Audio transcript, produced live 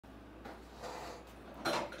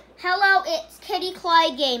Kitty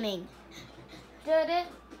Clyde Gaming. Did it?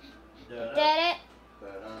 Did it?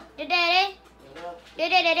 Did it?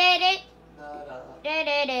 Did it? Did it? Did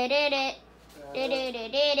it? Did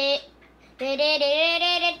it? Did it? Did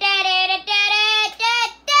it? Did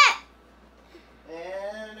it?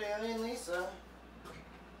 And Alien Lisa.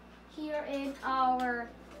 Here in our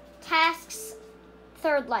tasks,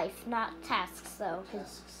 third life, not tasks though.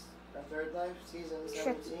 Tasks. Our third life, season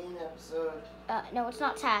 17, episode. No, it's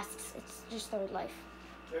not tasks. It's just third life.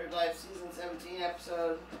 Third life, season 17,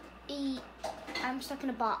 episode. I'm stuck in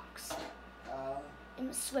a box.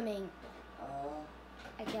 I'm swimming.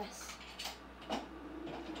 I guess.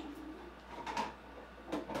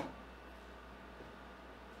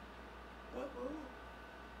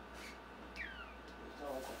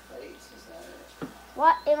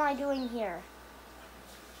 What am I doing here?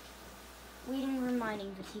 Waiting for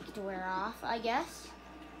mining fatigue to wear off, I guess.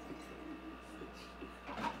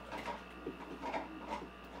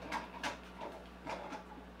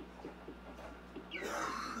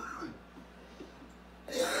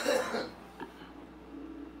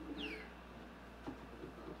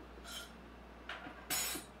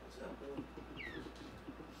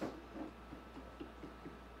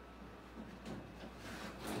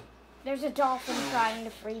 There's a dolphin trying to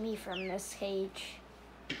free me from this cage.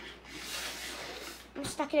 I'm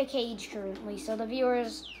stuck in a cage currently, so the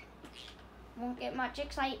viewers won't get much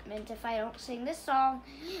excitement if I don't sing this song.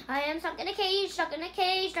 I am stuck in a cage, stuck in a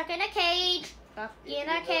cage, stuck in a cage, stuck in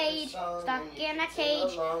a cage, stuck in a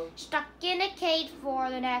cage, stuck in a cage for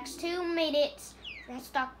the next 2 minutes.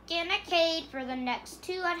 Stuck in a cage for the next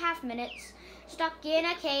 2.5 minutes. Stuck in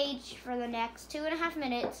a cage for the next 2.5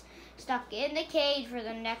 minutes. Stuck in the cage for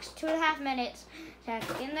the next 2.5 minutes.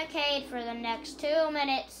 Stuck in the cage for the next 2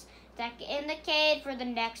 minutes. Stuck in the cage for the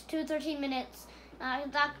next 13 minutes. I'm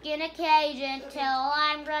stuck in a cage until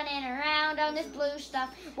I'm running around on this blue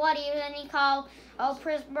stuff. What do you call? Oh,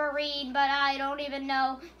 prismarine, but I don't even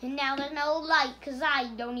know. And now there's no light, cause I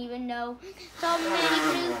don't even know. So many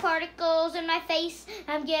blue particles in my face.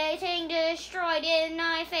 I'm getting destroyed in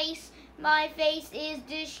my face. My face is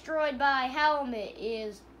destroyed. My helmet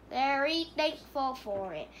is very thankful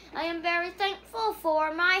for it. I am very thankful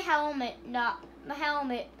for my helmet, not my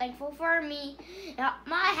helmet thankful for me. Not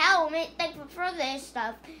my helmet thankful for this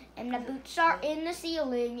stuff. And the boots are in the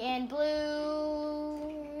ceiling and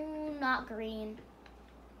blue, not green.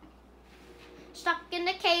 Stuck in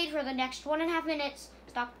the cage for the next 1.5 minutes.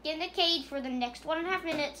 Stuck in the cage for the next 1.5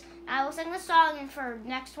 minutes. I will sing the song for the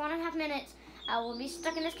next 1.5 minutes. I will be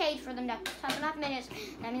stuck in this cage for the next 2.5 minutes.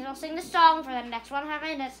 That means I'll sing the song for the next 1.5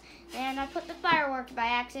 minutes. And I put the fireworks by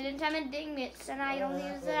accident. I'm in dingbits, and I don't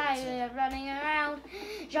use it. I'm running around,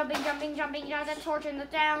 jumping, torching the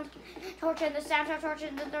sound, torching the sound,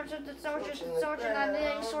 torching the torch,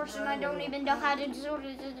 and I don't even know how to absorb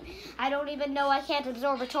it. I don't even know I can't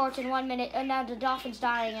absorb a torch in 1 minute, and now the dolphin's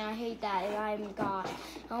dying, and I hate that, and I'm God.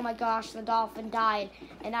 Oh my gosh, the dolphin died,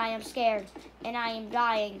 and I am scared, and I am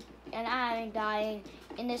dying. And I'm dying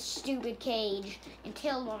in this stupid cage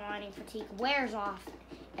until the mining fatigue wears off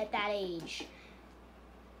at that age.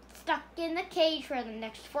 Stuck in the cage for the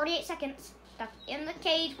next 48 seconds. Stuck in the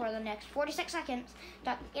cage for the next 46 seconds.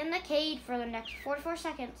 Stuck in the cage for the next 44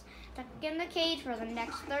 seconds. Stuck in the cage for the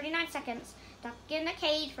next 39 seconds. Stuck in the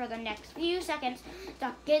cage for the next few seconds.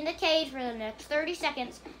 Stuck in the cage for the next 30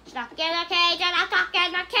 seconds. Stuck in the cage and I'm stuck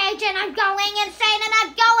in the cage and I'm going insane and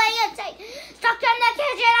I'm going insane. Stuck in the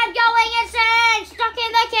cage and I'm going insane. Stuck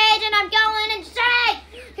in the cage and I'm going insane.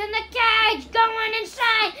 In the cage, going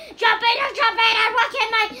insane. Jumping and jumping and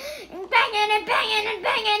rocking my banging and banging and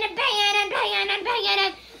banging and banging and banging and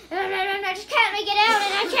banging and I just can't make it out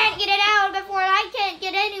and I can't get it out before I can't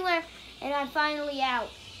get anywhere. And I'm finally out.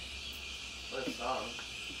 What song?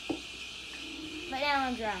 But now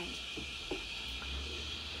I'm drowned.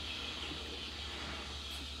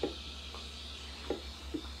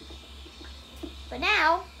 But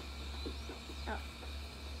now,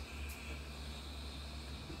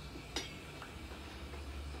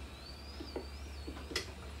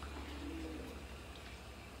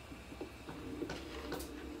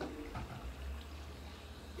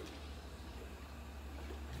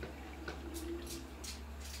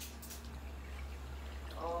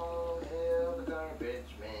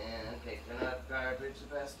 Garbage man, picking up garbage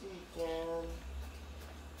the best he can.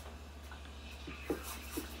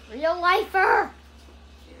 real lifer.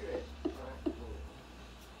 Hear it.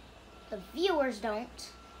 The viewers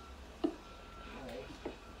don't. Right.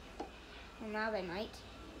 Well, now they might.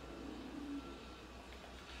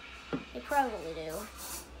 They probably do.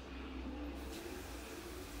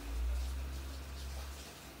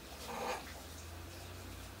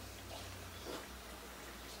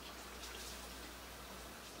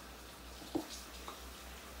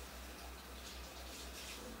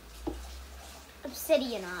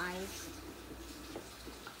 obsidianized.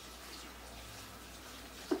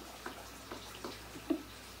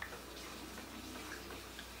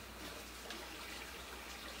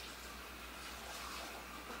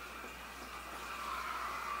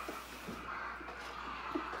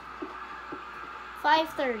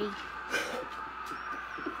 $5.30.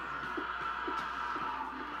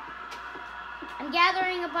 I'm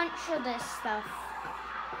gathering a bunch of this stuff.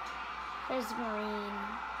 Prismarine.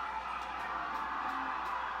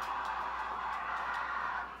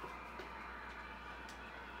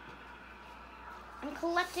 I'm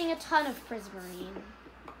collecting a ton of prismarine.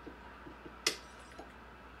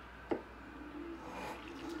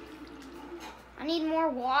 I need more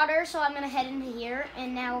water, so I'm gonna head into here.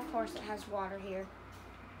 And now, of course, it has water here.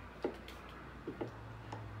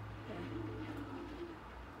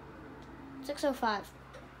 6:05.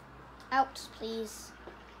 Out, please.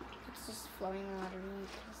 It's just flowing water.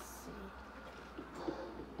 Let's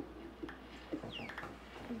see.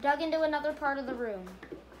 I'm dug into another part of the room.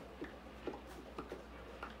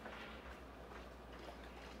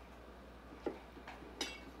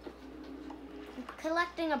 I'm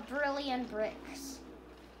collecting a brilliant bricks.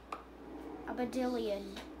 A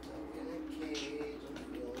badillion. In a cage, I'm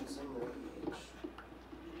feeling some rage.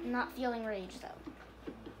 I'm not feeling rage though.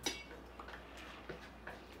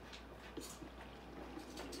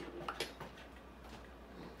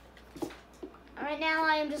 Right now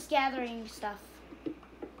I am just gathering stuff.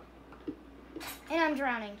 And I'm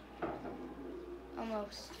drowning.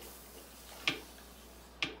 Almost.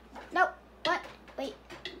 Nope. What? Wait.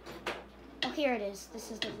 Oh, here it is.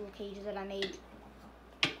 This is the little cage that I made.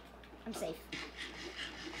 I'm safe.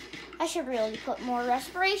 I should really put more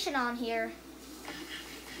respiration on here.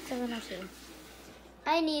 702.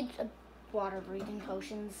 I need water breathing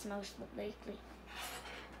potions, most likely.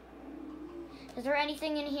 Is there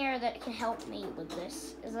anything in here that can help me with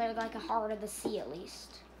this? Is there like a heart of the sea at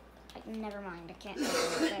least? Like, never mind, I can't take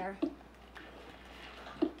it there.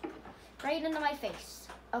 Right into my face.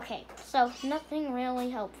 Okay, so nothing really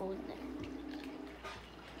helpful in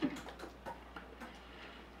there.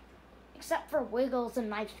 Except for wiggles in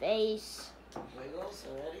my face. Wiggles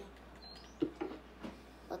already?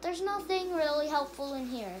 But there's nothing really helpful in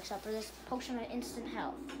here except for this potion of instant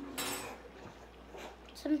health.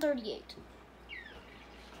 738.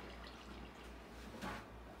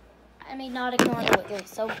 I may not ignore the wiggles,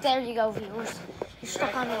 so there you go, viewers. You're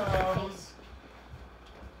stuck on your face.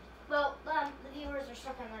 Well, the viewers are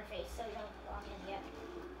stuck on their face, so you don't log in yet.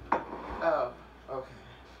 Oh, okay.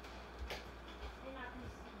 They're not gonna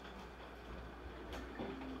see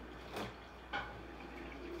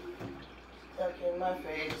Stuck in my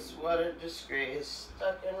face, what a disgrace.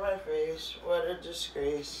 Stuck in my face, what a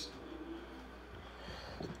disgrace.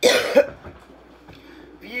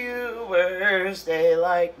 Viewers, they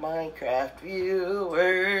like Minecraft.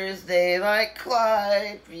 Viewers, they like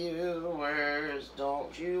Clyde. Viewers,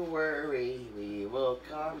 don't you worry. We will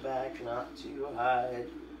come back not to hide.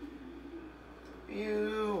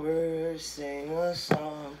 Viewers, sing a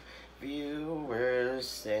song. Viewers,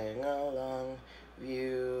 sing along.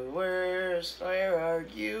 Viewers, where are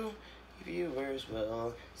you? Viewers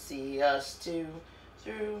will see us too.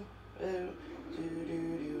 Through, do, do,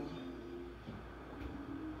 do, do.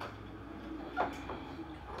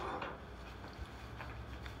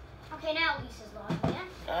 Okay, now Lisa's logging in.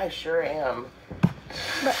 I sure am.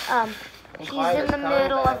 But, she's in the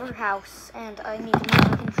middle of her house, and I need to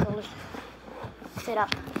move the controller sit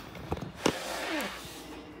up.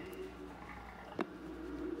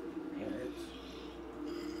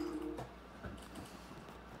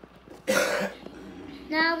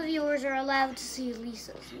 Now the viewers are allowed to see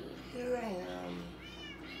Lisa's view. Here I am.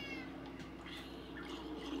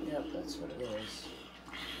 Yep, that's what it is.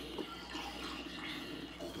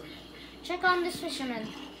 Check on this fisherman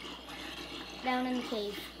down in the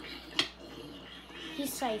cave.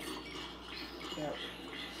 He's safe. Yep.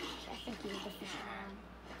 I think he's the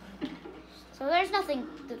fisherman. So there's nothing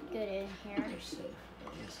good in here. They're safe.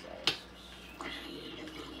 These guys.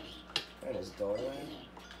 They're in his doorway.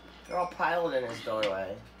 They're all piled in his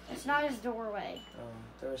doorway. It's not his doorway.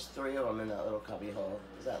 There was 3 of them in that little cubby hole.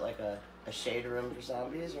 Is that like a shade room for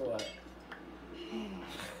zombies or what?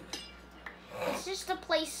 It's just a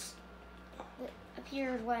place that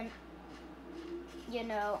appeared when, you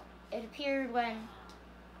know, it appeared when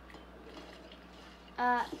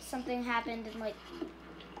something happened and like.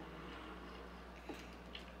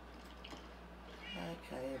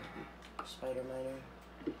 Okay, Spider Miner.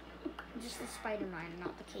 Just the spider mine,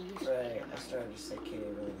 not the cave. Right, I started to say cave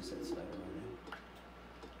and then I said Spider Miner.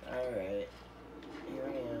 Alright, here I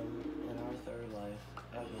am in our third life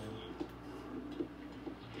again.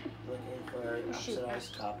 Looking for an Shoot.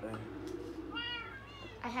 oxidized copper.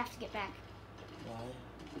 I have to get back. Why?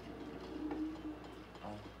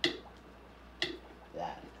 Oh.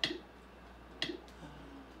 That.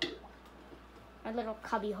 My little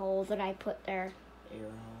cubby hole that I put there.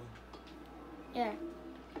 Arrow. Yeah.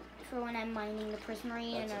 For when I'm mining the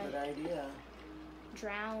prismarine That's and a good idea.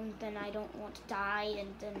 drown, then I don't want to die and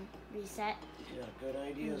then reset. Yeah, good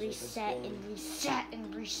ideas. And reset and reset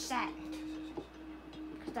and reset.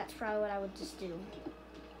 Because that's probably what I would just do.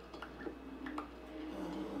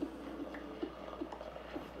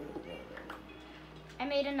 I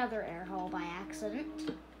made another air hole by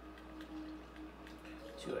accident.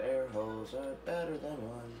 2 air holes are better than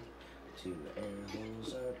 1. 2 air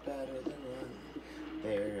holes are better than 1.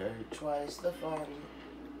 They're twice the fun.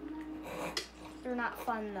 They're not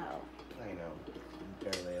fun though. I know.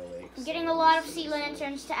 I'm barely awake. I'm getting a lot of sea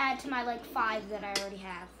lanterns to add to my like 5 that I already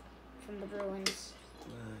have from the ruins.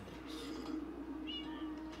 Nice.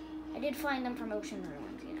 I did find them from ocean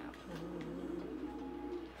ruins, you know.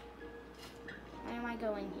 Why am I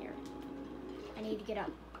going here? I need to get up.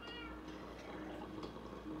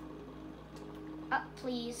 Up,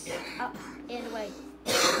 please. Up and away.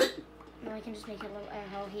 No, I can just make a little air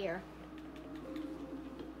hole here.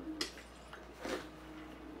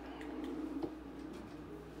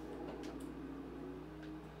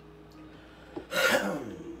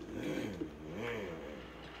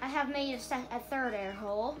 I have made a 3rd air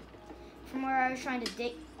hole from where I was trying to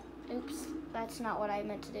dig. Oops, that's not what I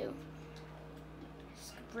meant to do.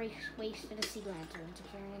 Just wasted a sea lantern to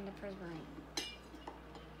carry in the prismarine.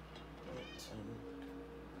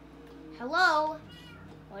 Hello?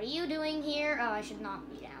 What are you doing here? Oh, I should not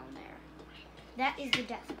be down there. That is the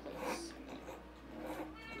death place.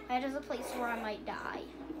 That is a place where I might die.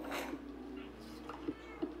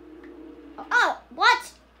 Oh,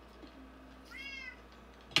 what?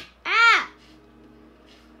 Ah!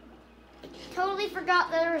 Totally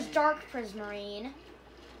forgot that there's dark prismarine.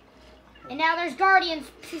 And now there's guardians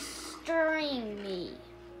pestering me.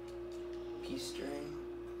 Pestering?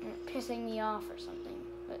 Pissing me off or something.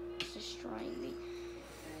 But it's destroying me.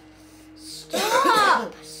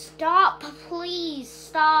 Stop! Stop, please.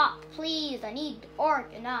 Stop, please. I need to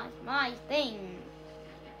organize my thing.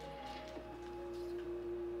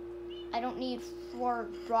 I don't need 4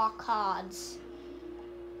 rock cods.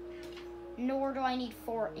 Nor do I need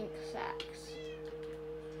 4 ink sacs.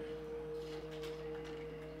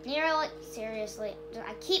 Nearly, seriously.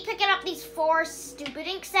 I keep picking up these 4 stupid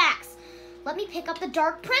ink sacs. Let me pick up the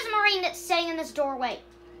dark prismarine that's sitting in this doorway.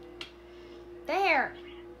 There.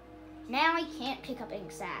 Now I can't pick up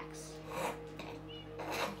ink sacs.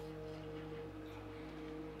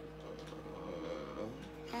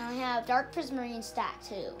 And I have dark prismarine stack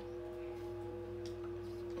too.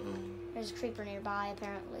 There's a creeper nearby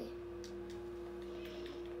apparently.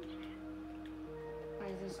 Why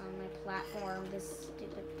is this on my platform? This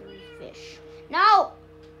stupid 3 fish. No!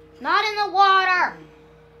 Not in the water!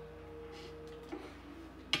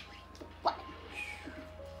 What?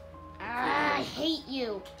 Ah, I hate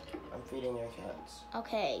you. I'm feeding your cats.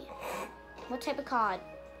 Okay. What type of cod?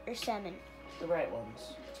 Or salmon? The right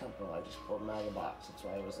ones. Temple. I just pulled them out of the box. That's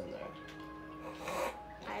why I was in there.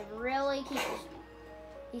 I really keep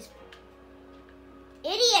these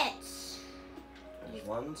idiots. There's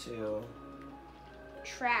 1, 2,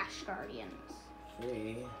 Trash guardians.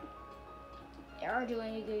 3. They are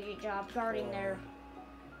doing a good job guarding their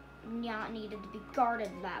not needed to be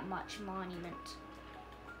guarded that much monument.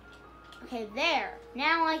 Okay, there.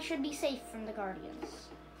 Now I should be safe from the guardians.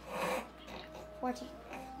 14.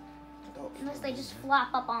 Unless they just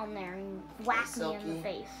flop up on there and whack me in the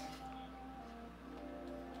face.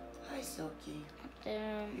 Hi, Silky.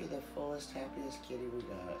 You're the fullest, happiest kitty we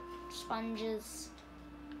got. Sponges.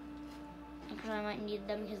 Because I might need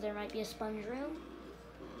them because there might be a sponge room.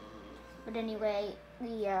 But anyway,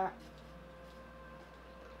 the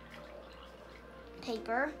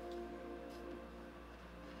paper.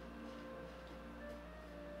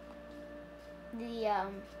 The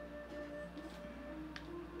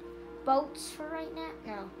boats for right now?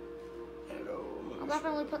 No. Hello. I'll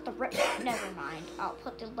definitely put the never mind. I'll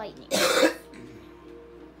put the lightning.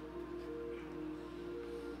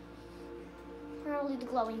 Probably the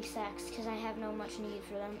glowing sacks because I have no much need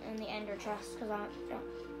for them, and the ender chest because it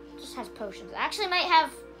just has potions. It actually might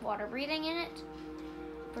have water breathing in it.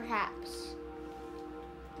 Perhaps.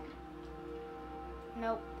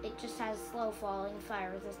 Nope, it just has slow falling,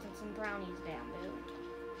 fire resistance, and brownies bamboo.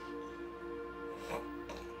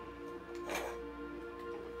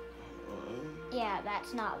 Yeah,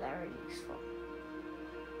 that's not very useful.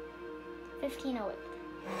 1508.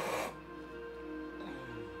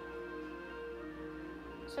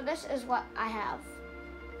 So this is what I have.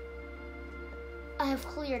 I have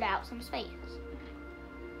cleared out some space.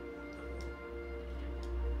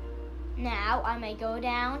 Now I may go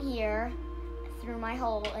down here through my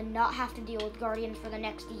hole and not have to deal with guardians for the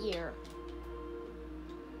next year.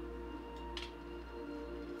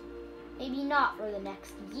 Maybe not for the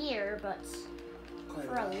next year, but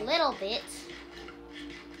for a little bit.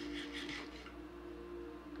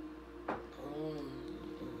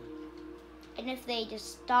 And if they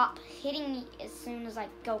just stop hitting me as soon as I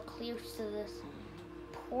go close to this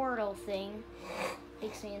portal thing,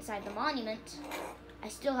 takes me inside the monument, I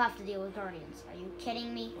still have to deal with guardians. Are you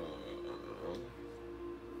kidding me?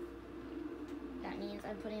 That means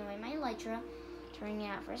I'm putting away my elytra, turning it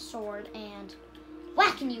out for a sword, and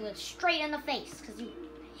whacking you straight in the face, because you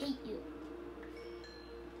hate you.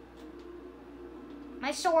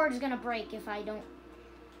 My sword is going to break if I don't.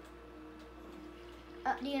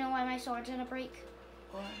 Do you know why my sword's going to break?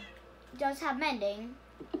 What? It does have mending.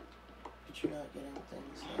 But you're not getting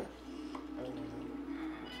things yet. I don't know.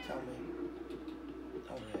 Tell me.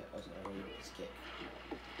 Oh, right. I was going to read this kick.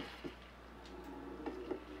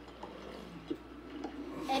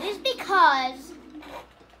 It is because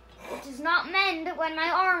it does not mend when my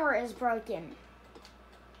armor is broken.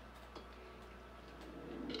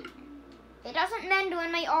 It doesn't mend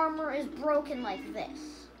when my armor is broken like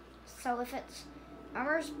this. So if its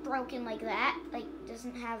armor's broken like that, like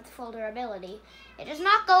doesn't have full durability, it does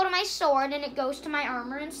not go to my sword and it goes to my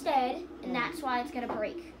armor instead, and that's why it's gonna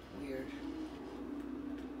break. Weird.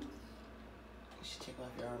 You should take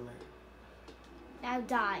off your armor. Now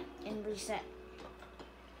die and reset.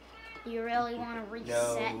 You really want to reset?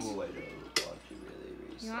 No, I don't want to really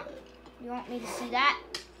reset. You want me to see that?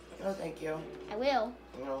 No, thank you. I will.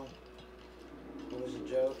 No. It was a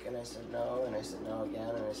joke, and I said no, and I said no again,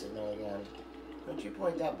 and I said no again. Don't you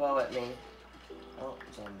point that bow at me. Oh,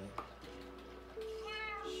 it's on me.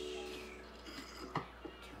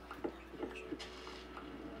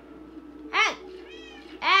 Hey!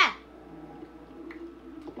 Ah!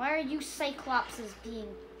 Why are you Cyclopses being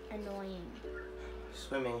annoying?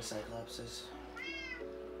 Swimming Cyclopses.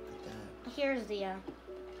 Like that. Here's the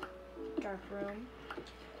dark room.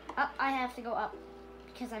 Up, I have to go up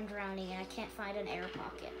because I'm drowning and I can't find an air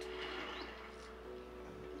pocket.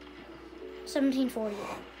 1740.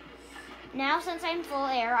 Now, since I'm full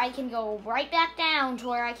air, I can go right back down to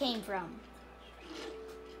where I came from.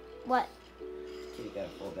 What? Kitty got a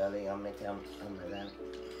full belly on my lap.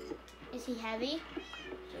 Is he heavy?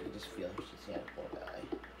 So I can just feel she's got a full belly.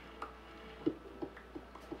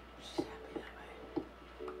 She's happy that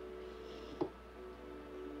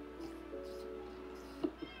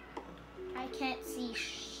way. I can't see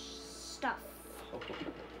stuff.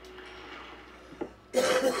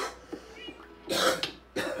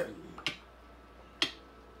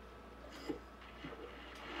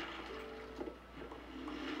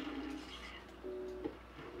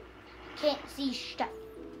 Can't see stuff.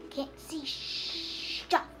 Can't see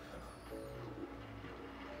stuff.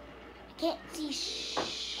 Can't see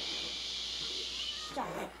stuff.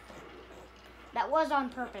 That was on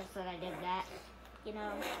purpose that I did that, you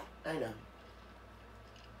know. I know.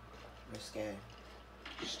 I'm scared.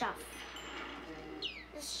 Stuff.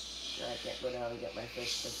 So I can't go down and get my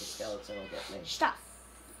fish because the skeleton will get me. Stuff.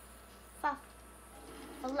 Fluff.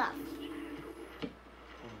 Fluff.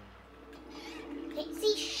 Can't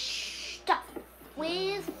see stuff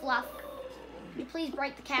with fluff. Could you please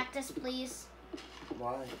break the cactus, please?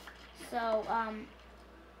 Why? So,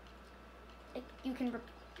 you can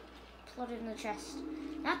put it in the chest.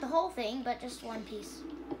 Not the whole thing, but just one piece.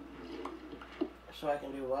 So I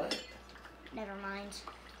can do what? Never mind.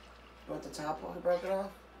 You want the top one broken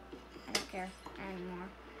off? I don't care anymore.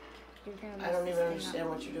 You're gonna I don't mess even this understand thing up.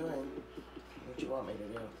 what you're doing. What you want me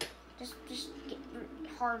to do? Just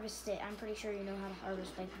harvest it. I'm pretty sure you know how to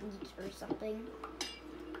harvest like wheat or something.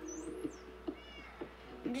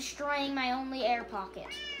 I'm destroying my only air pocket.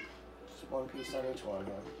 Just one piece on each one,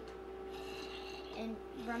 huh? And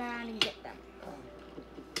run around and get them.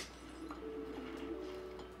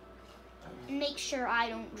 And make sure I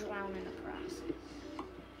don't drown in the process.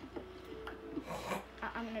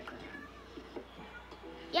 I'm gonna drown.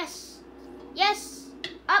 Yes! Yes!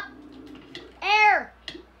 Up! Air!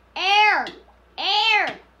 Air!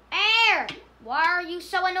 Air! Air! Why are you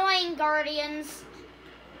so annoying, Guardians?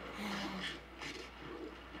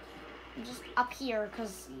 I'm just up here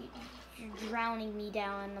because you're drowning me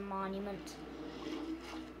down in the monument.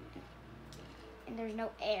 And there's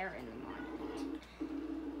no air in the monument.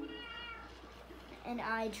 And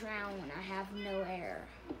I drown when I have no air.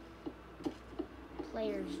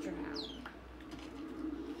 Players drown.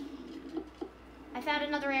 I I found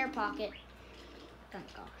another air pocket. Thank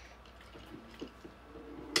gosh.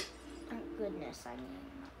 Thank goodness, I mean,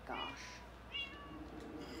 gosh.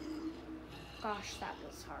 Gosh, that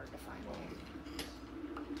was hard to find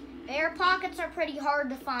there. Air pockets are pretty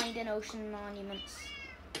hard to find in ocean monuments.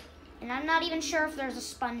 And I'm not even sure if there's a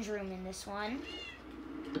sponge room in this one.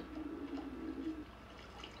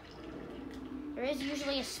 There is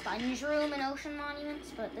usually a sponge room in ocean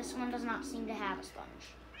monuments, but this one does not seem to have a sponge.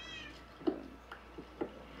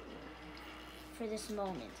 For this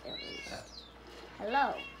moment, at least.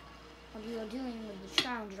 Hello. What are you doing with the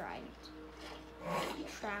drowned trident?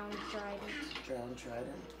 Drowned trident. Drowned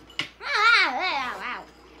trident. Ow.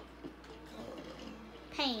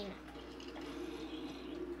 Pain.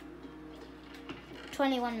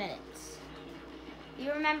 21 minutes.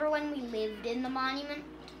 You remember when we lived in the monument?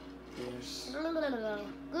 Yes.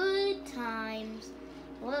 Good times.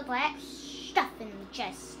 Look at that stuff in the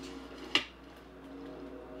chest.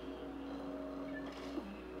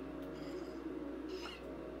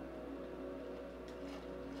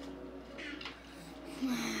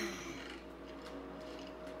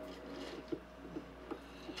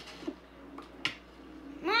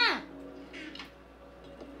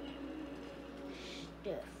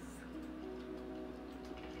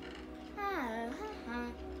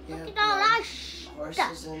 Look at all that stuff.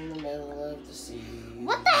 Horses in the middle of the sea.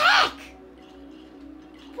 What the heck?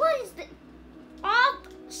 What is the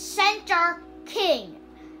off-center king?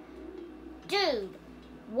 Dude,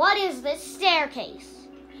 what is this staircase?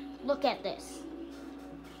 Look at this.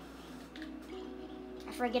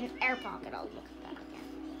 I forget an air pocket. I'll look at that again.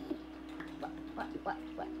 What?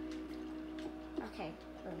 Okay,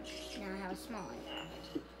 now I have a small air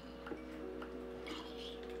pocket.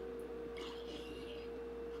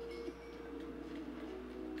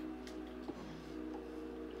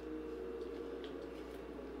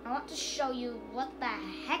 I want to show you what the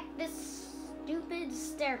heck this stupid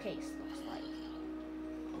staircase looks like.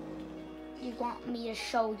 You want me to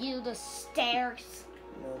show you the stairs?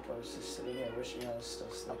 No, I was just sitting here wishing I was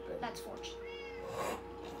still sleeping. That's fortunate.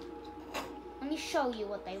 Let me show you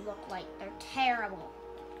what they look like. They're terrible.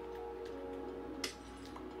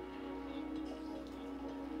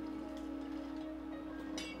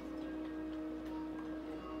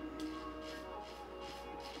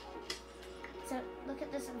 So look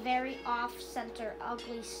at this very off-center,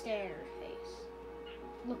 ugly staircase.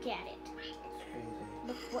 Look at it. Crazy.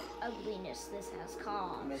 Look what ugliness this has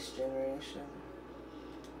caused. Misgeneration.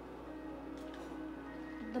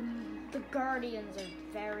 The Guardians are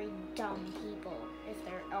very dumb people, if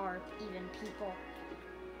there are even people.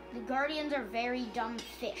 The Guardians are very dumb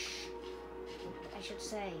fish, I should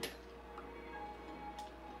say.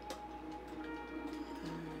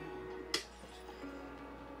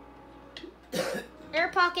 Air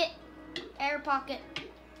pocket. Air pocket.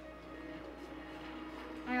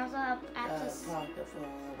 I also have access. Pocket full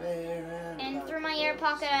of air And through my air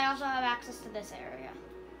pocket, I also have access to this area.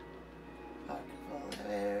 Pocket full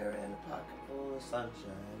of air and a pocket full of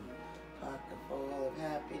sunshine. Pocket full of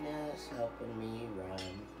happiness helping me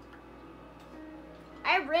run.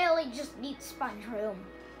 I really just need sponge room.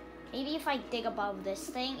 Maybe if I dig above this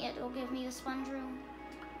thing, it will give me the sponge room.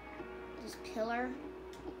 This pillar.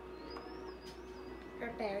 Or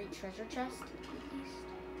buried treasure chest. At least.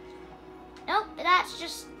 Nope, that's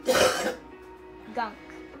just gunk.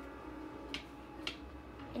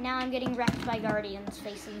 And now I'm getting wrecked by Guardians'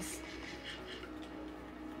 faces.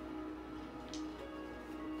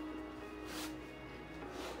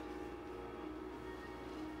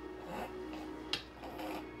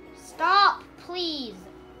 Stop, please.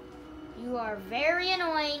 You are very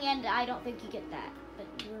annoying, and I don't think you get that. But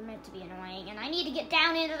you were meant to be annoying, and I need to get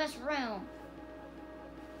down into this room.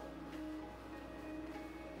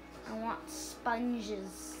 I want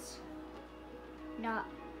sponges, not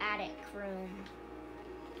attic room.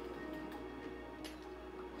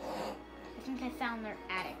 I think I found their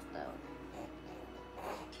attic, though.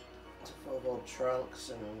 It's full of old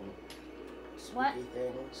trunks and spooky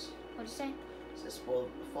things. What'd you say? It's just full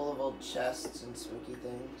of old chests and spooky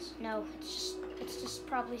things. No, it's just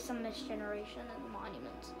probably some misgeneration in the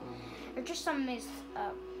monument. Or just some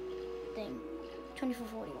thing.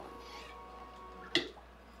 2441.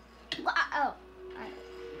 Oh, I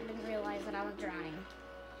didn't realize that I was drowning.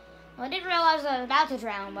 Well, I didn't realize I was about to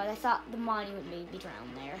drown, but I thought the monument made me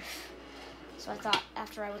drown there. So I thought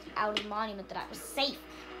after I was out of the monument that I was safe.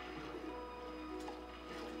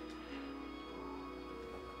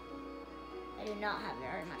 I do not have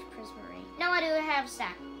very much prismarine. No, I do have a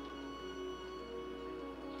stack.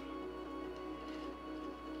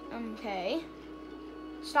 Okay.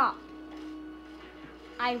 Stop.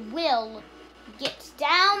 I will Get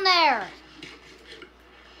down there.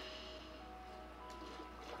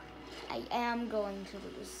 I am going to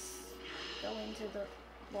go into the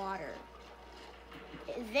water.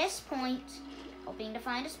 At this point, hoping to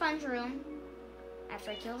find a sponge room after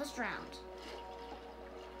I kill this drowned.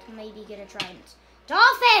 To maybe get a trident.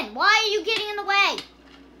 Dolphin, why are you getting in the way?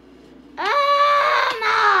 Oh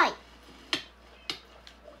my!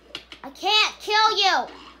 I can't kill you!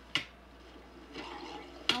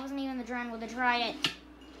 I wasn't even the drowned with a trident.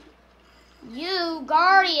 You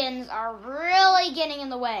guardians are really getting in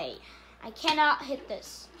the way. I cannot hit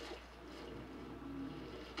this.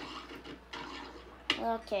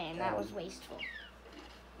 Okay, and that was wasteful.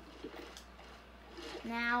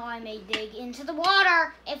 Now I may dig into the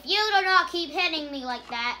water if you do not keep hitting me like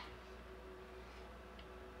that.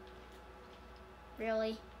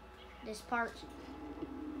 Really? This part?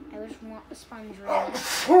 I just want the sponge room.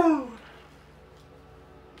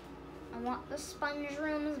 I want the sponge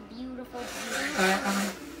room's beautiful,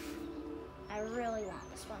 beautiful. I really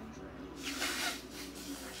want the sponge room.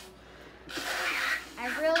 I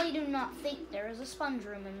really do not think there is a sponge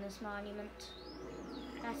room in this monument.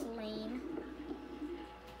 That's lame.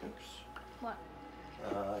 Oops. What?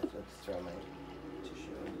 Let's throw my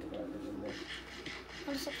tissue into the garbage in there.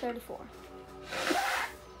 I'm just at 34.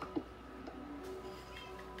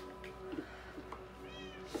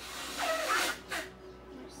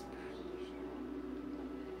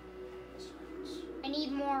 I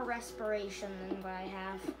need more respiration than what I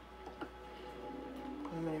have.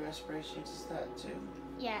 How many respirations is that, too?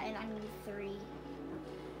 Yeah, and I need 3.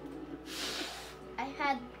 I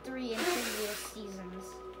had 3 in previous seasons.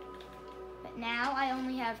 But now I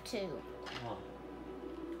only have 2. Oh.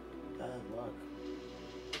 Bad luck.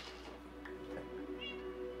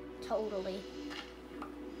 Totally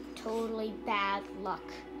bad luck.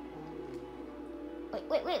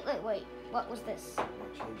 Wait. What was this? I'll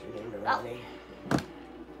change your name to Ronnie.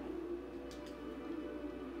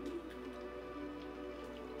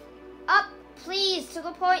 Up, please, to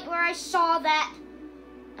the point where I saw that.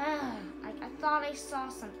 I thought I saw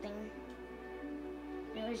something.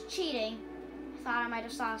 It was cheating. I thought I might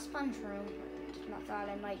have saw a sponge room. I thought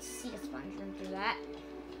I might see a sponge room through that.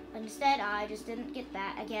 But instead, I just didn't get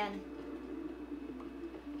that again.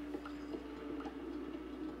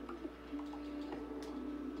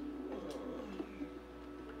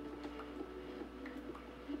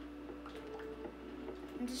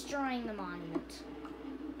 I'm destroying the monument.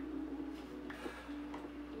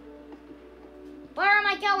 Where am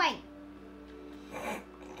I going?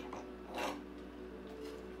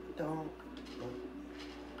 Don't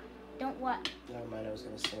what? Never mind, I was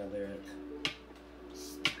going to sing a lyric.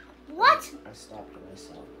 What? I stopped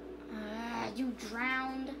myself. You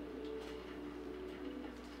drowned.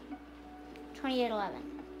 28:11.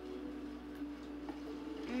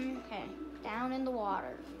 Okay, down in the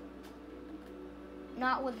water.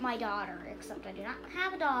 Not with my daughter, except I do not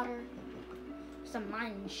have a daughter. Some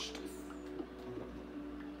mine stuff.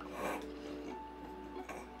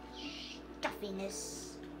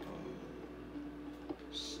 Stuffiness.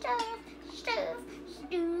 Stuff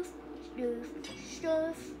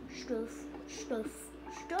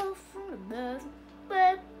from the birth.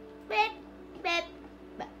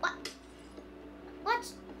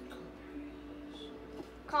 What?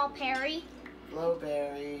 Call Perry? Hello,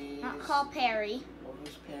 Perry. Not call Perry. Well,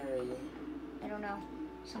 who's Perry? I don't know.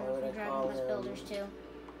 Someone Why would from I Dragon call Quest him? Builders too.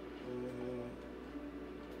 Mm,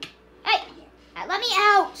 Hey! Let me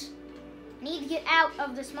out! I need to get out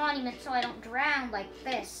of this monument so I don't drown like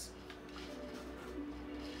this.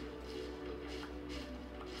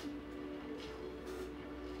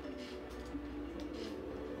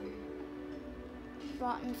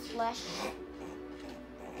 Rotten flesh.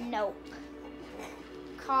 Nope.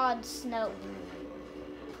 Cod snow.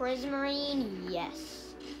 Prismarine,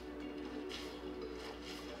 yes.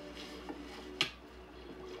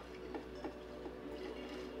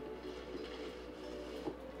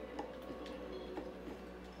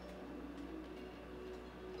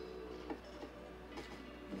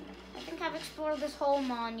 I think I've explored this whole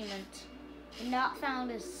monument and not found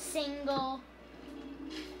a single.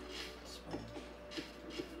 sponge.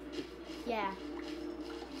 Yeah.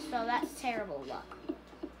 So that's terrible luck.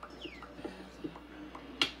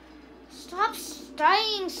 Stop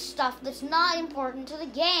studying stuff that's not important to the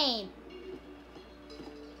game.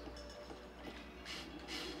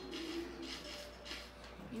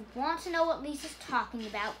 You want to know what Lisa's talking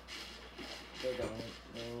about? They don't.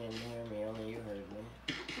 They didn't hear me. Only you heard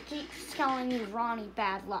me. She keeps telling me Ronnie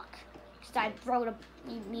bad luck. Because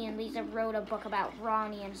me and Lisa wrote a book about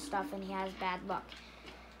Ronnie and stuff, and he has bad luck.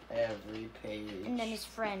 Every page. And then his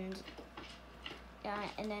friend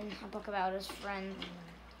and then a book about his friend.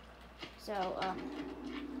 So,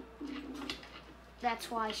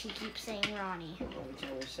 that's why she keeps saying Ronnie. Every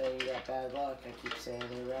time you say you got bad luck, I keep saying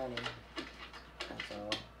you're Ronnie. That's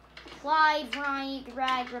all. Clyde, Ronnie,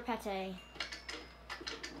 Greg, Repete.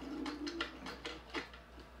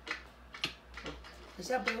 Is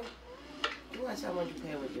that Boo? You want to tell me what you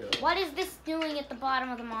play with you? What is this doing at the bottom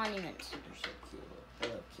of the monument? They're so cute. I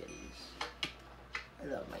love kitties. I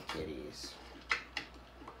love my kitties.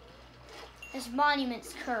 This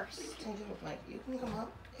monument's cursed. You can come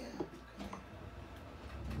up. Yeah.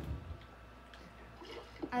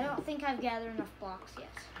 I don't think I've gathered enough blocks yet.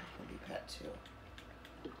 I'll be pet too.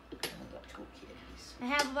 I got 2 kitties. I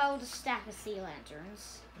have about a stack of sea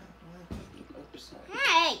lanterns. One kitty. Oops, sorry.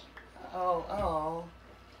 Hey! Oh.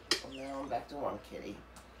 Well, now I'm back to 1 kitty.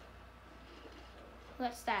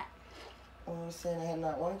 What's that? Well, I was saying I had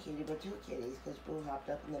not 1 kitty, but 2 kitties, because Boo hopped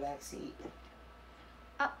up in the back seat.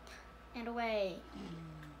 Up and away.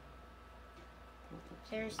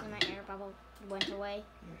 Seriously, my air bubble went away.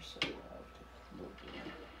 You're so loved.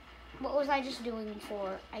 What was I just doing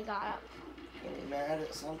before I got up? Getting mad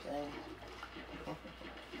at something.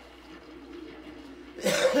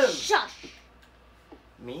 Shush!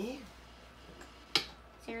 Me?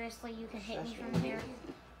 Seriously, you can hit me Shush from here.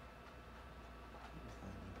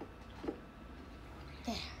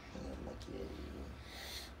 There.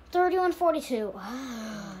 3142.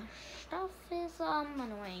 Stuff is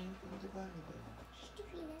annoying.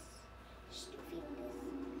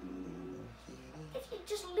 If you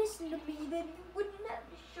just listen to me, then you wouldn't have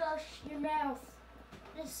to shush your mouth.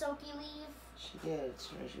 Did Soki leave? She did.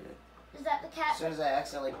 Is that the cat? As soon as I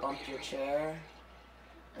accidentally bumped your chair,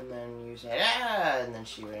 and then you said, ah, and then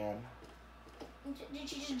she ran. Did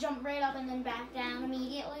she just jump right up and then back down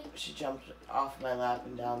immediately? She jumped off my lap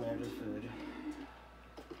and down there to food.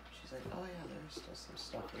 She's like, oh yeah, there's still some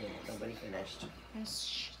stuff in it. Nobody finished. And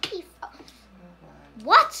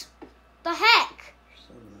what the heck? You're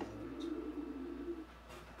so loud.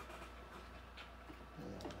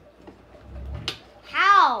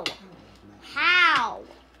 How?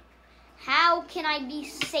 How can I be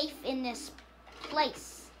safe in this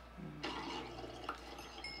place?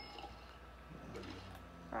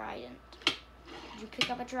 Trident. Did you pick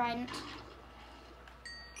up a trident?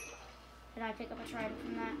 Did I pick up a trident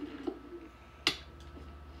from that?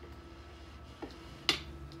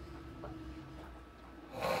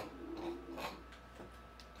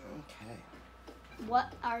 Okay.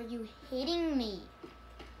 What are you hitting me?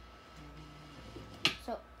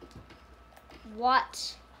 So,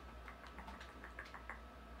 what?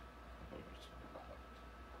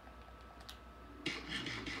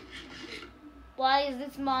 Why is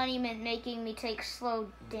this monument making me take slow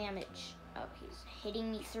damage? Oh, he's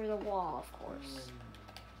hitting me through the wall, of course.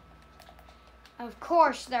 Of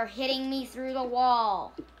course they're hitting me through the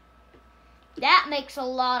wall. That makes a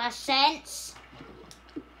lot of sense.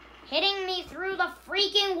 Hitting me through the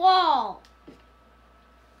freaking wall.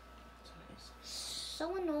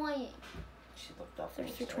 So annoying. She looked up.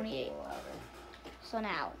 3328. So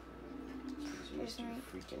now. She's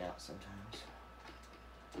freaking out sometimes.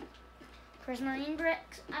 Prismarine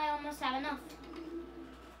bricks. I almost have enough.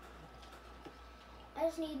 I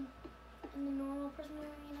just need the normal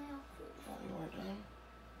prismarine outfit. Oh, you are done?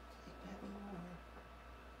 Pat me more.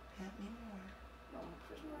 Pat me more. Normal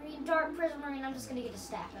prismarine. Dark prismarine. I'm just going to get a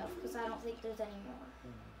stack of because I don't think there's any more.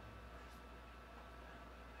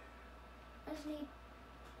 I just need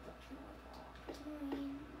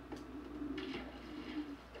prismarine.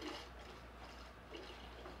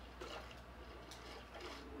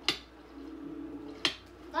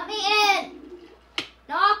 Let me in!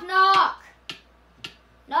 Knock, knock!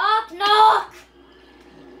 Knock, knock!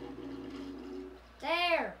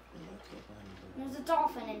 There! There's a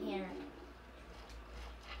dolphin in here.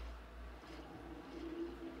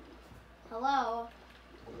 Hello?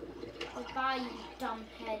 Goodbye, you dumb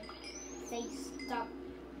head. Face, duck,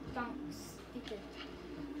 stupid.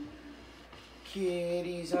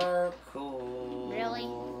 Kitties are cool. Really?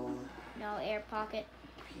 No air pocket?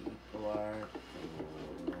 People are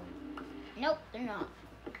cool. Nope, they're not.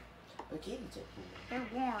 But kitties are cool. They're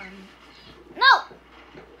warm. No!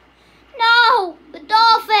 No! The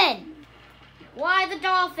dolphin! Why the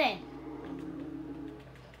dolphin?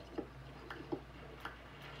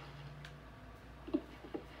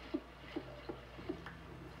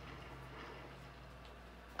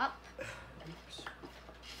 Up. Oops.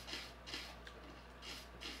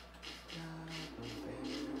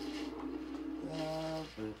 Love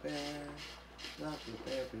Boo Bear. Love Boo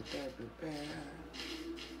Bear, Boo Bear, Boo Bear.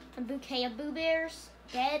 A bouquet of Boo Bears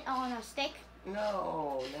dead on a stick.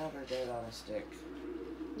 No, never dead on a stick.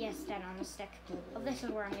 Yes, dead on a stick. Oh, this is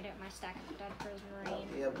where I'm gonna get my stack of dead prismarine.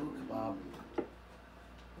 Yeah, boo kebab.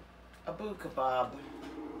 A boo kebab.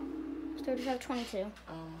 3522.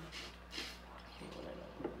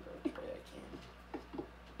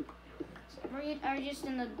 Are you just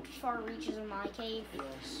in the far reaches of my cave?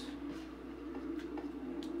 Yes.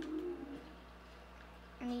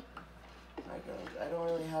 I don't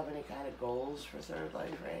really have any kind of goals for third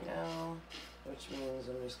life right now, which means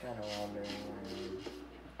I'm just kind of wandering around.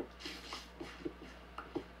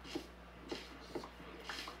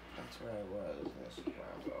 That's where I was, and this is where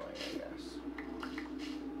I'm going, I guess.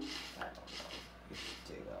 I don't know. You should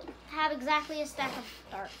dig up. Have exactly a stack of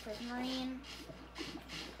dark prismarine.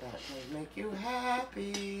 That does make you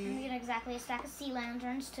happy. I'm gonna get exactly a stack of sea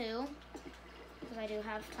lanterns too, because I do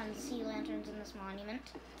have tons of sea lanterns in this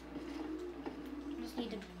monument. I just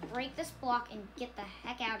need to break this block and get the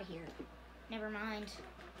heck out of here. Never mind.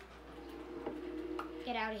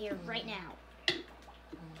 Get out of here right now.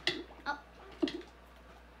 Oh.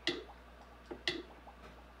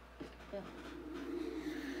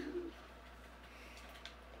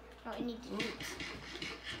 Oh, I need to eat.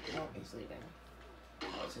 Oh, he's leaving.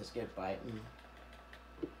 That was his goodbye.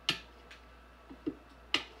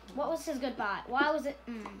 What was his goodbye? Why was it?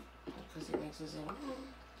 Because he makes his own.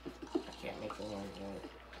 I can't make the noise right.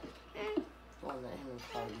 The one that him and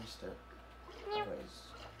Paul used to always.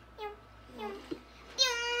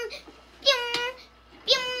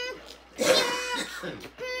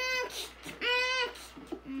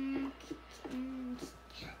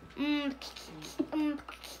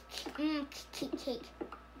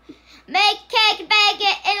 Make cake, bake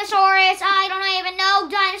it, Dinosaurus. I don't even know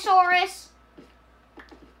Dinosaurus.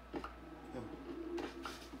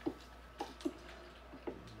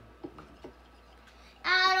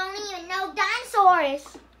 I don't even know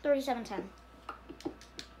Dinosaurus. 3710.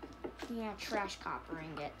 Yeah, trash copper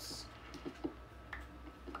ingots.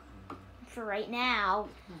 For right now.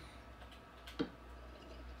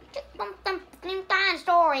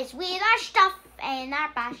 Dinosaurus with our stuff and our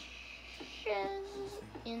bashes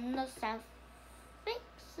in the south.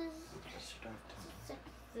 Fixes.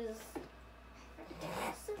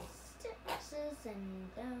 Texas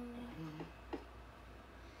and down.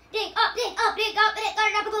 Dig up, dig up, dig up, dig up,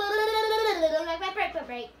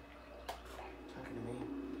 break. Talking to me.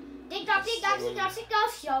 Dig up, dig up, dig up, dig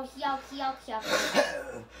up, yo.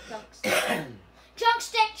 Chunk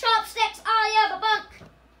stick, chopsticks, I am a bunk.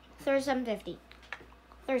 3750.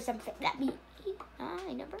 3750. That me.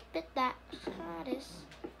 I never fit that status.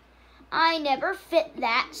 I never fit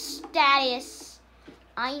that status.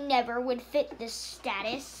 I never would fit this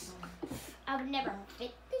status. I would never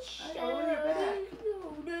fit this status.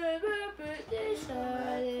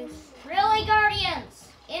 Really, Guardians?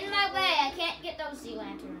 In my way, I can't get those sea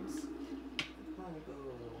lanterns.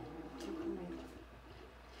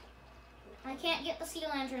 I can't get the sea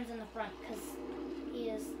lanterns in the front because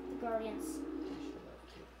the Guardians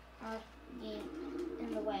are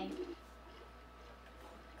in the way.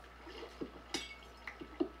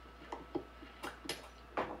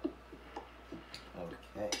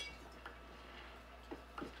 Okay.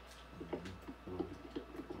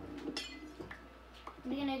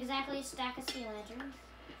 I'm gonna exactly stack a sea lantern.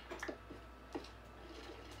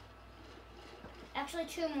 Actually,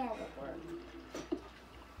 2 more would work.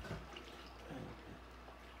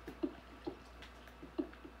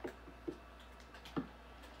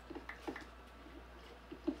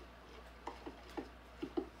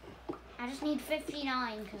 I just need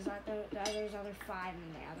 59 because there's other 5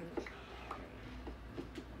 in the other.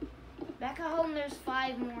 Back at home, there's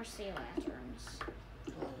 5 more sea lanterns.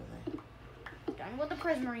 Done with the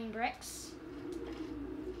prismarine bricks.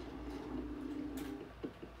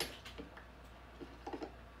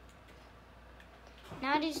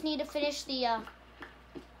 Now I just need to finish the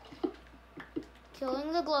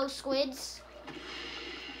killing the glow squids.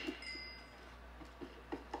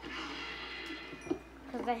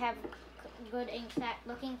 Because they have good ink-sac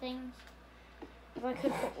looking things. If I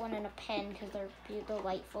could put one in a pen because they're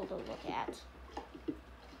delightful to look at.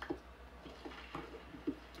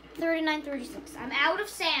 39.36. I'm out of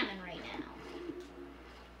salmon right now.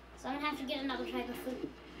 So I'm going to have to get another type of food.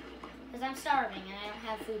 Because I'm starving and I don't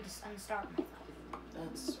have food to unstarve myself.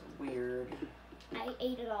 That's weird. I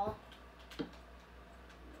ate it all.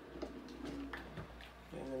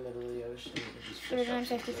 You're in the middle of the ocean.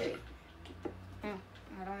 39.53. No,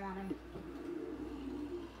 I don't want him.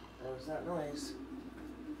 What was that noise?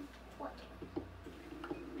 What?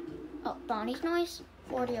 Oh, Bonnie's noise?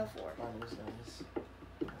 4004. Bonnie's noise.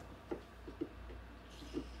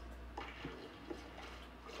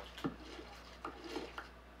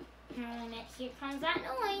 Here comes that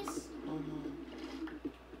noise.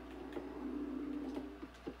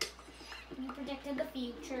 You predicted the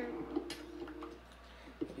future.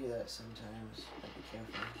 I do that sometimes. Be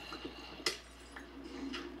careful.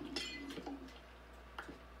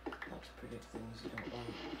 Not to predict things you don't want.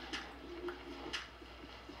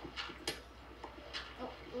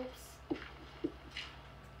 Oh, oops.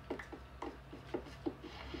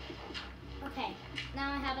 Okay, now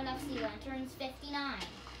I have enough sea lanterns. 59.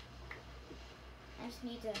 I just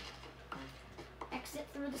need to exit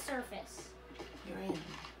through the surface. You're in.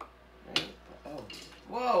 Right? Oh.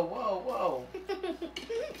 Whoa.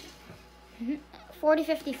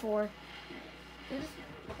 4054. This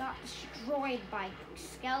got destroyed by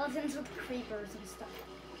skeletons with creepers and stuff.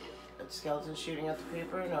 That skeleton shooting at the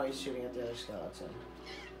creeper? No, he's shooting at the other skeleton.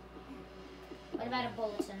 What about a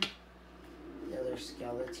bulletin? The other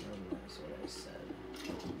skeleton is what I said.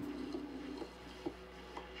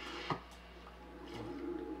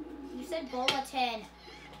 You said bulletin.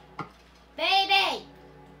 Baby!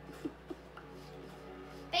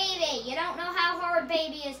 Baby, you don't know how hard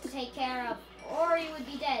baby is to take care of, or you would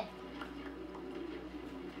be dead.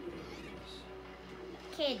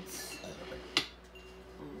 Kids.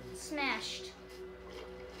 Smashed.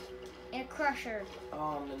 In a crusher.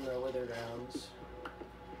 Oh, I'm in the wither grounds.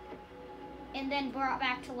 And then brought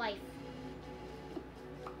back to life.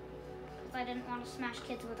 Because I didn't want to smash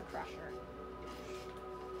kids with a crusher.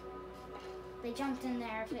 They jumped in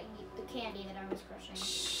there to eat the candy that I was crushing.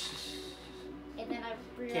 And then I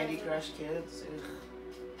realized... Candy Crush kids?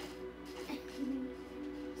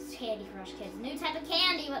 Candy Crush kids. New type of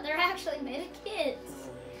candy, but they're actually made of kids.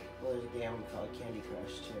 Well, there's a game called Candy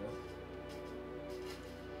Crush, too.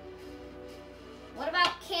 What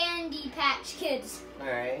about Candy Patch Kids?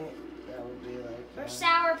 Alright, that would be like... Or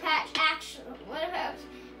Sour Patch What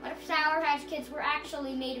if Sour Patch Kids were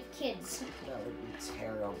actually made of kids? That would be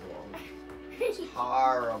terrible. It's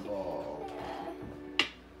horrible.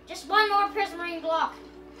 Just one more prismarine block.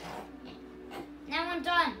 Now I'm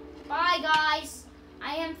done. Bye, guys.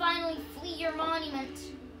 I am finally flee your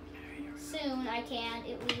monument. Soon I can,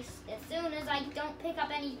 at least. As soon as I don't pick up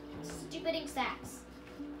any stupid ink sacks.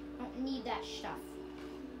 Don't need that stuff.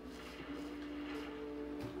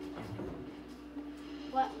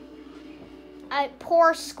 What?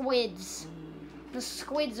 Poor squids. The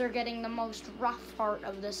squids are getting the most rough part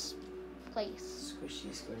of this place.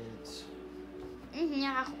 Squishy squids.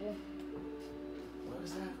 Yahoo. What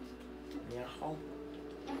was that? Yahoo?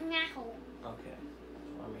 Yahoo. Okay. I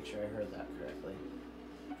want to make sure I heard that correctly.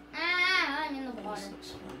 I'm in the water.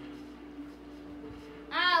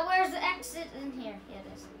 Where's the exit? In here. Yeah, it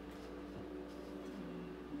is.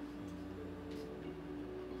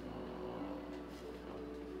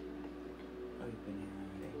 Oh, you've been here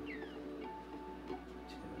already.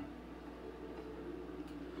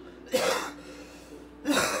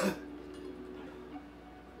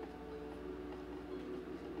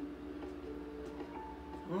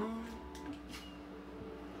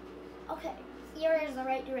 Okay, here is the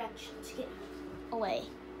right direction to get away.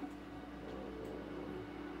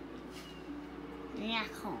 Not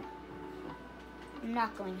home. I'm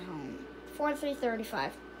not going home.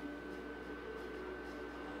 4335.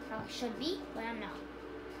 I should be, but I'm not.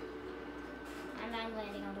 And I'm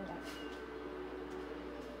landing on the water.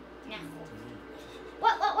 Yeah.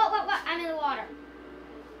 What? I'm in the water.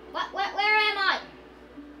 What? Where am I?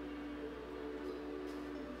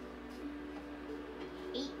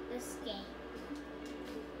 Hate this game.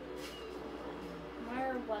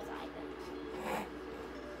 Where was I then?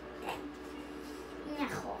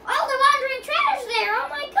 Oh, the wandering trader's there! Oh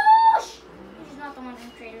my gosh! Which is not the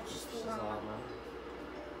wandering trader, it's just the llama.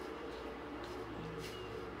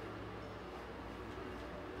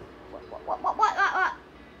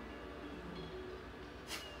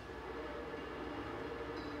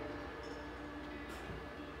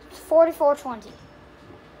 4420. Are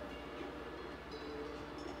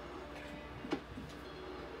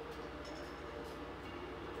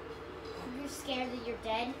you scared that you're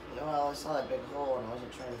dead? Well, I saw that big hole and I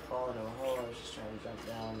wasn't trying to fall into a hole, I was just trying to jump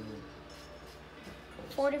down.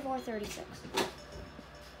 4436.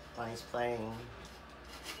 Bonnie's playing.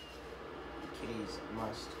 Kitties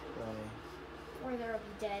must play. Or there will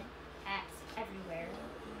be dead cats everywhere.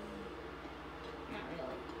 Not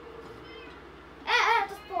really.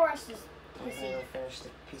 The forest is pissy. I'll finish the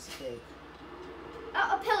piece of cake. A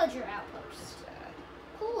pillager outpost.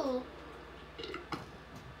 Cool.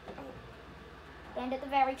 And at the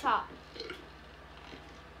very top.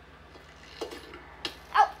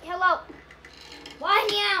 Oh, hello. Why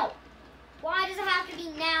meow? Why does it have to be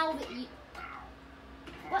now that you...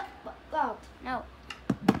 What? Oh, no.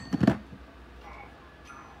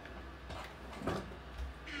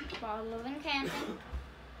 Bottle of incanting.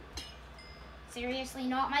 Seriously,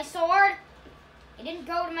 not my sword? It didn't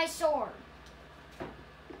go to my sword.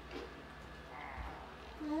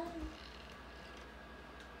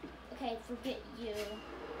 Okay, forget you.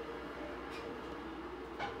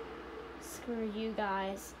 Screw you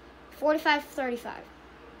guys. 45-35.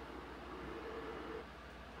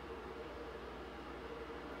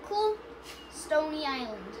 Cool. Stony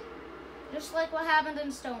Island. Just like what happened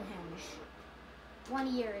in Stonehenge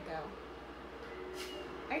 1 year ago.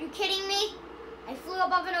 Are you kidding me? I flew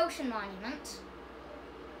above an ocean monument.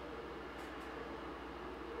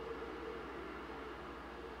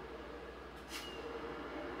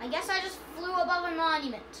 I guess I just flew above a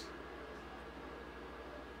monument.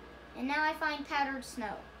 And now I find powdered snow.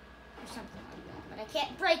 Or something like that. But I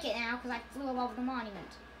can't break it now because I flew above the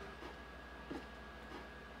monument.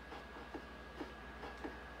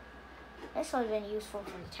 This would have been useful for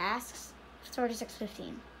the tasks.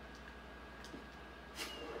 36-15.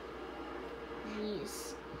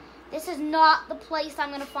 Jeez. This is not the place I'm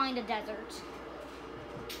going to find a desert.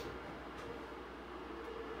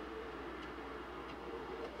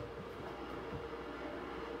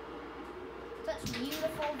 Such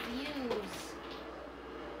beautiful views.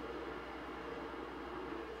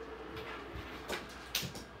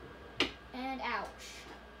 And ouch.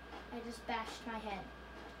 I just bashed my head.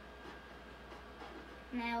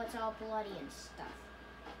 Now it's all bloody and stuff.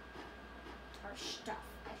 Or stuff,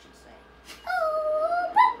 I should say.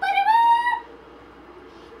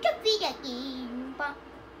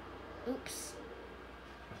 Oops.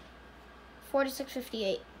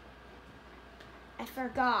 46-58. I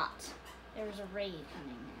forgot there was a raid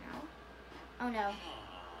coming now. Oh no.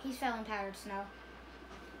 He's fell in powdered snow.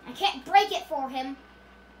 I can't break it for him.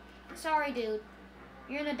 Sorry, dude.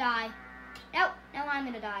 You're gonna die. Nope. No, I'm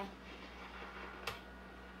gonna die.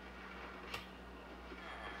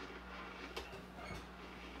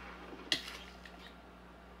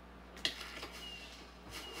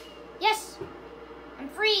 Yes! I'm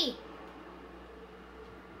free!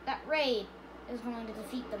 That raid is going to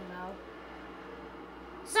defeat them, though.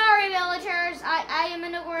 Sorry, villagers. I am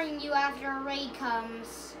ignoring you after a raid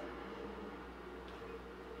comes.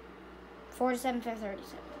 47-37.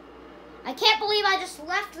 I can't believe I just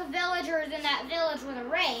left the villagers in that village with a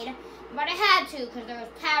raid, but I had to because there was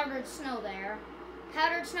powdered snow there.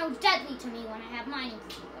 Powdered snow is deadly to me when I have mining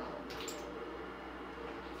fatigue on.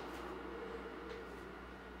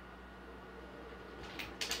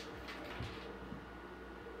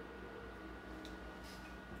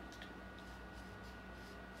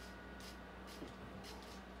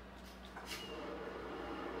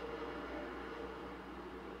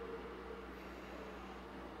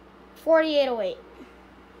 48-08.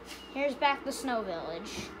 Here's back the snow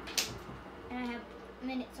village. And I have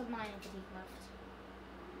minutes of mining fatigue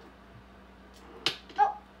left.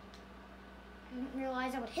 Oh! I didn't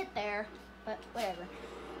realize I would hit there, but whatever.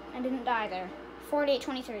 I didn't die there.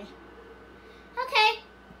 48-23. Okay.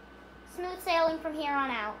 Smooth sailing from here on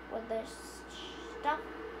out with this stuff.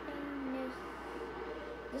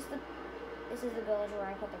 This is the village where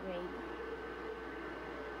I put the raid.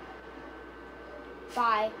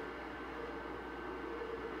 Bye.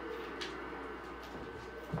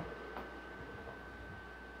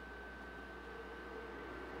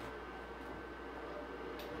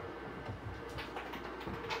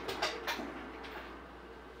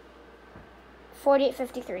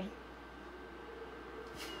 48-53.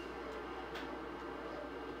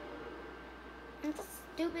 And the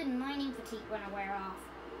stupid mining fatigue gonna wear off.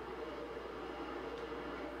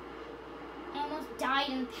 I almost died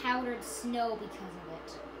in powdered snow because of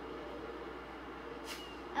it.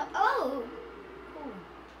 Oh!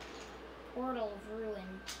 Portal of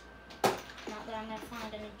ruin. Not that I'm gonna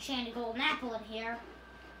find an enchanted golden apple in here.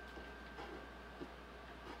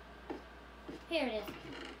 Here it is.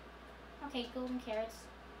 Okay, golden carrots.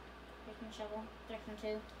 Breaking shovel. Breaking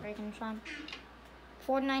 2. Breaking 1.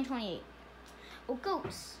 49-28. Oh,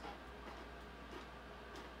 goats.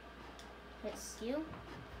 It's you.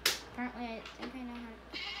 Apparently, I think I know how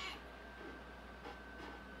to...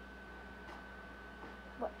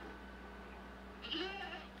 What?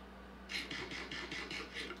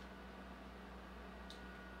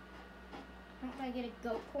 Don't I get a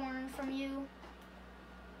goat horn from you?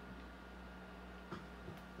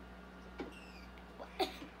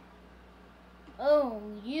 Oh,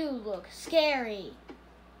 you look scary.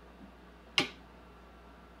 Is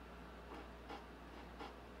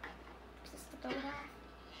this the goat off?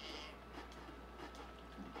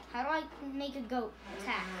 How do I make a goat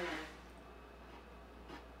attack?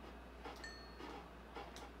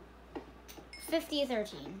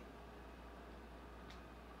 $50-13.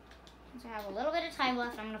 Since I have a little bit of time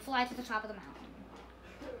left, I'm going to fly to the top of the mountain.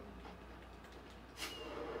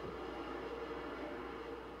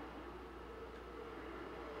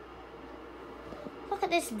 Look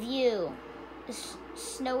at this view. This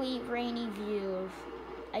snowy, rainy view of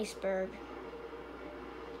iceberg.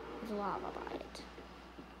 There's lava by it.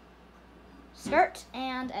 Start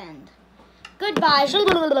and end. Goodbye.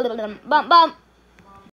 Bump, bump.